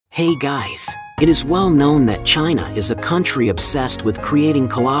Hey guys, it is well known that China is a country obsessed with creating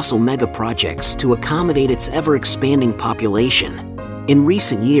colossal mega projects to accommodate its ever-expanding population. In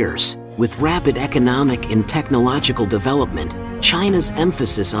recent years, with rapid economic and technological development, China's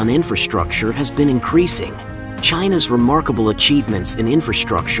emphasis on infrastructure has been increasing. China's remarkable achievements in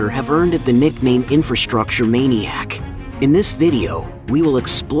infrastructure have earned it the nickname Infrastructure Maniac. In this video, we will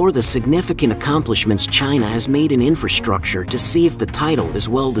explore the significant accomplishments China has made in infrastructure to see if the title is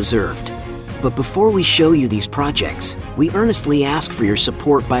well-deserved. But before we show you these projects, we earnestly ask for your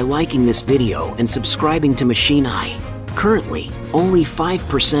support by liking this video and subscribing to Machine Eye. Currently, only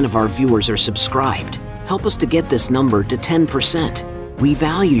 5% of our viewers are subscribed. Help us to get this number to 10%. We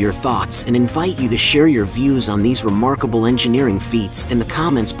value your thoughts and invite you to share your views on these remarkable engineering feats in the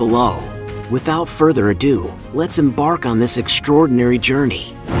comments below. Without further ado, let's embark on this extraordinary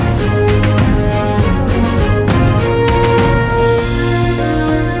journey.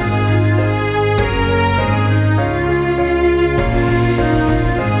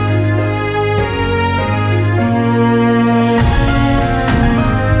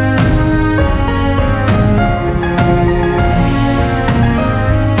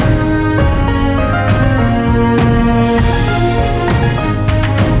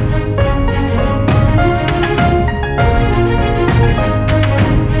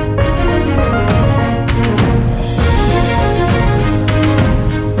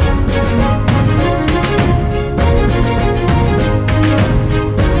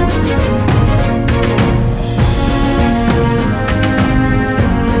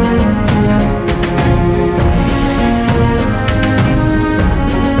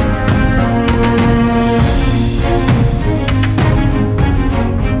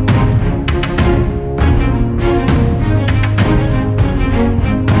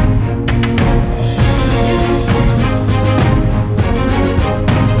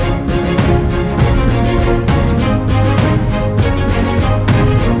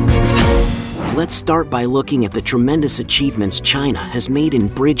 Let's start by looking at the tremendous achievements China has made in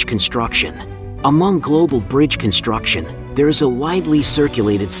bridge construction. Among global bridge construction, there is a widely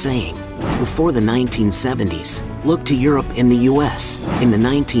circulated saying: before the 1970s, look to Europe and the US. In the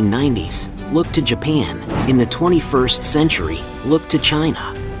 1990s, look to Japan. In the 21st century, look to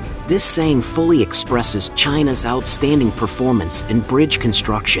China. This saying fully expresses China's outstanding performance in bridge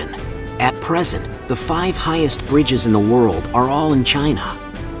construction. At present, the 5 highest bridges in the world are all in China.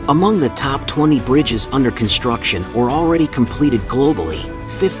 Among the top 20 bridges under construction or already completed globally,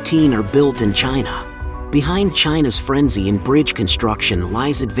 15 are built in China. Behind China's frenzy in bridge construction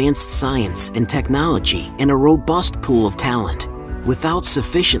lies advanced science and technology and a robust pool of talent. Without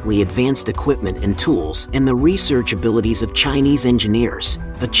sufficiently advanced equipment and tools and the research abilities of Chinese engineers,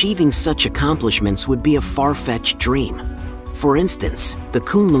 achieving such accomplishments would be a far-fetched dream. For instance, the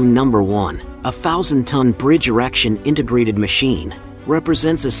Kunlun No. 1, a 1,000-ton bridge erection integrated machine,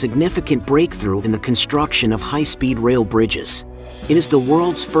 represents a significant breakthrough in the construction of high-speed rail bridges. It is the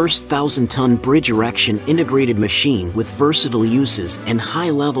world's first 1,000-ton bridge erection integrated machine with versatile uses and high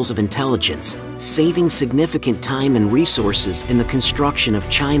levels of intelligence, saving significant time and resources in the construction of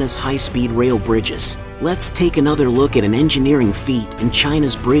China's high-speed rail bridges. Let's take another look at an engineering feat in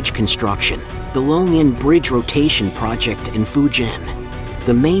China's bridge construction, the Longyan Bridge Rotation Project in Fujian.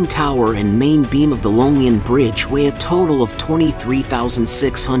 The main tower and main beam of the Longyan Bridge weigh a total of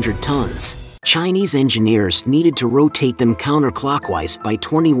 23,600 tons. Chinese engineers needed to rotate them counterclockwise by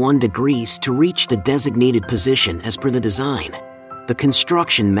 21 degrees to reach the designated position as per the design. The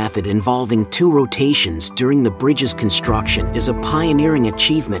construction method involving 2 rotations during the bridge's construction is a pioneering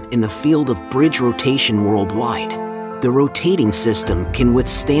achievement in the field of bridge rotation worldwide. The rotating system can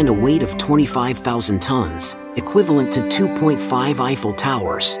withstand a weight of 25,000 tons, equivalent to 2.5 Eiffel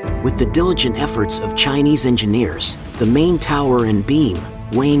Towers. With the diligent efforts of Chinese engineers, the main tower and beam,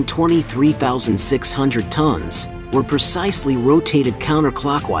 weighing 23,600 tons, were precisely rotated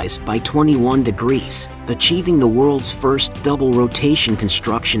counterclockwise by 21 degrees, achieving the world's first double rotation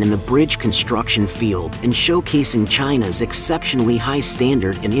construction in the bridge construction field and showcasing China's exceptionally high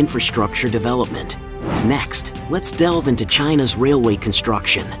standard in infrastructure development. Next, let's delve into China's railway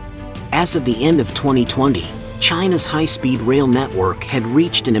construction. As of the end of 2020, China's high-speed rail network had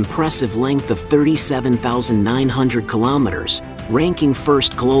reached an impressive length of 37,900 kilometers, ranking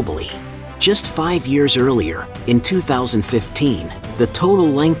first globally. Just 5 years earlier, in 2015, the total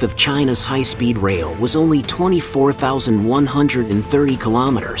length of China's high-speed rail was only 24,130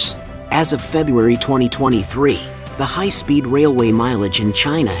 kilometers. As of February 2023, the high-speed railway mileage in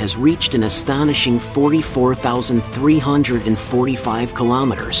China has reached an astonishing 44,345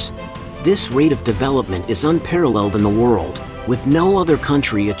 kilometers. This rate of development is unparalleled in the world, with no other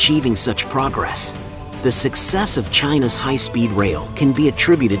country achieving such progress. The success of China's high-speed rail can be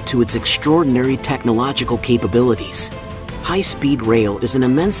attributed to its extraordinary technological capabilities. High-speed rail is an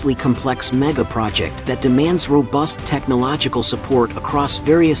immensely complex mega-project that demands robust technological support across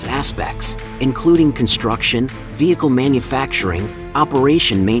various aspects, including construction, vehicle manufacturing,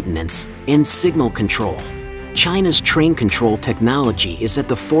 operation maintenance, and signal control. China's train control technology is at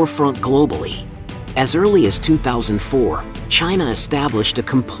the forefront globally. As early as 2004, China established a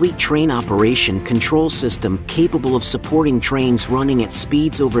complete train operation control system capable of supporting trains running at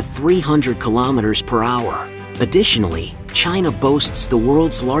speeds over 300 kilometers per hour. Additionally, China boasts the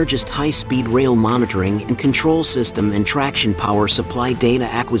world's largest high-speed rail monitoring and control system and traction power supply data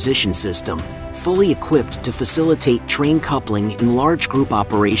acquisition system, fully equipped to facilitate train coupling in large group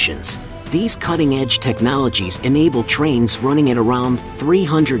operations. These cutting-edge technologies enable trains running at around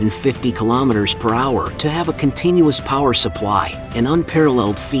 350 kilometers per hour to have a continuous power supply, an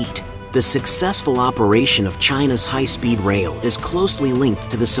unparalleled feat. The successful operation of China's high-speed rail is closely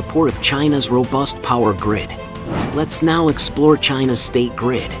linked to the support of China's robust power grid. Let's now explore China's state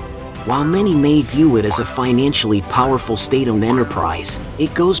grid. While many may view it as a financially powerful state-owned enterprise,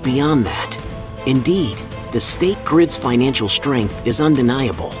 it goes beyond that. Indeed, the state grid's financial strength is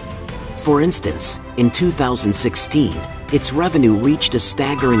undeniable. For instance, in 2016, its revenue reached a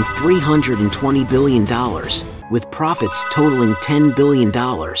staggering $320 billion, with profits totaling $10 billion,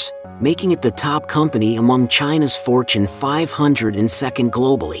 making it the top company among China's Fortune 500 and second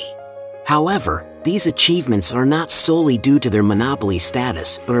globally. However, these achievements are not solely due to their monopoly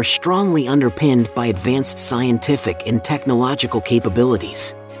status, but are strongly underpinned by advanced scientific and technological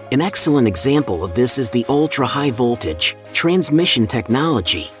capabilities. An excellent example of this is the ultra-high voltage transmission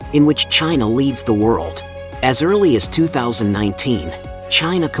technology, in which China leads the world. As early as 2019,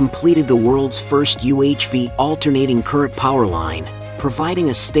 China completed the world's first UHV alternating current power line, providing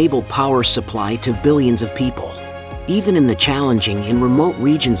a stable power supply to billions of people. Even in the challenging and remote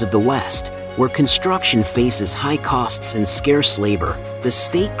regions of the West, where construction faces high costs and scarce labor, the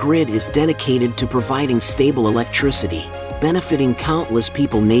state grid is dedicated to providing stable electricity, benefiting countless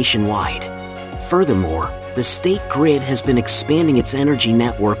people nationwide. Furthermore, the state grid has been expanding its energy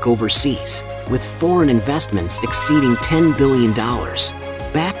network overseas, with foreign investments exceeding $10 billion.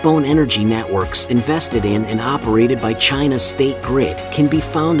 Backbone energy networks invested in and operated by China's state grid can be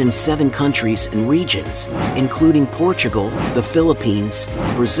found in 7 countries and regions, including Portugal, the Philippines,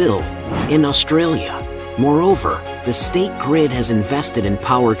 Brazil, and Australia. Moreover, the state grid has invested in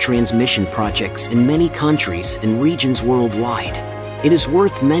power transmission projects in many countries and regions worldwide. It is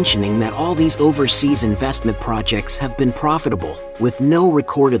worth mentioning that all these overseas investment projects have been profitable, with no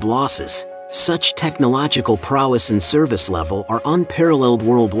recorded losses. Such technological prowess and service level are unparalleled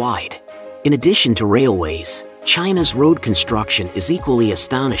worldwide. In addition to railways, China's road construction is equally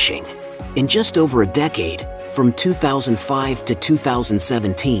astonishing. In just over a decade, from 2005 to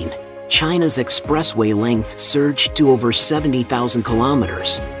 2017, China's expressway length surged to over 70,000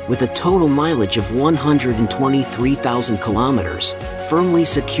 kilometers, with a total mileage of 123,000 kilometers, firmly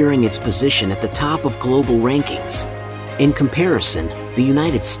securing its position at the top of global rankings. In comparison, the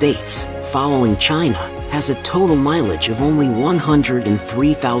United States, following China, has a total mileage of only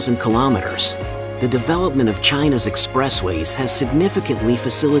 103,000 kilometers. The development of China's expressways has significantly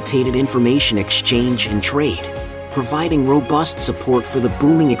facilitated information exchange and trade, providing robust support for the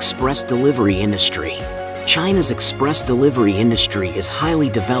booming express delivery industry. China's express delivery industry is highly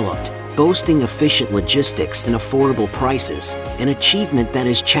developed, boasting efficient logistics and affordable prices, an achievement that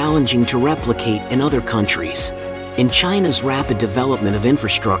is challenging to replicate in other countries. In China's rapid development of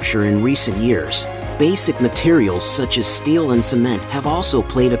infrastructure in recent years, basic materials such as steel and cement have also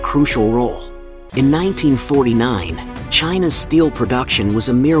played a crucial role. In 1949, China's steel production was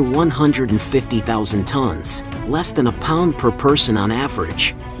a mere 150,000 tons, less than a pound per person on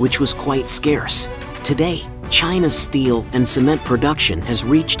average, which was quite scarce. Today, China's steel and cement production has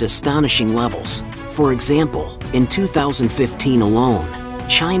reached astonishing levels. For example, in 2015 alone,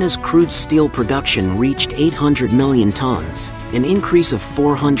 China's crude steel production reached 800 million tons, an increase of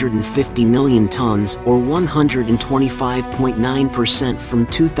 450 million tons or 125.9% from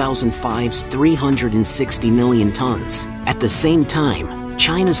 2005's 360 million tons. At the same time,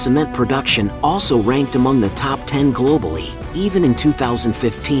 China's cement production also ranked among the top 10 globally. Even in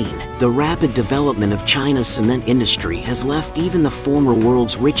 2015, the rapid development of China's cement industry has left even the former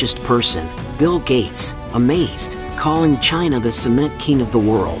world's richest person, Bill Gates, amazed, calling China the cement king of the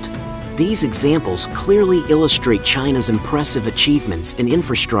world. These examples clearly illustrate China's impressive achievements in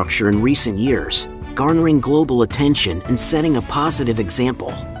infrastructure in recent years, garnering global attention and setting a positive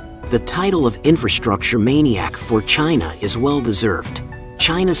example. The title of infrastructure maniac for China is well-deserved.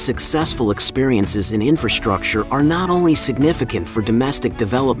 China's successful experiences in infrastructure are not only significant for domestic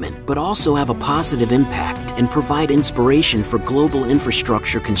development but also have a positive impact and provide inspiration for global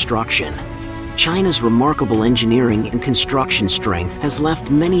infrastructure construction. China's remarkable engineering and construction strength has left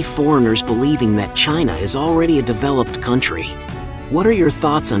many foreigners believing that China is already a developed country. What are your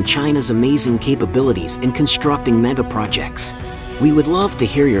thoughts on China's amazing capabilities in constructing mega projects? We would love to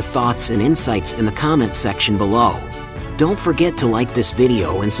hear your thoughts and insights in the comment section below. Don't forget to like this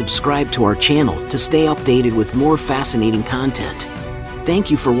video and subscribe to our channel to stay updated with more fascinating content.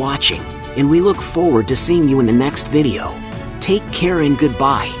 Thank you for watching, and we look forward to seeing you in the next video. Take care and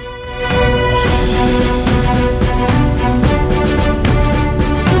goodbye.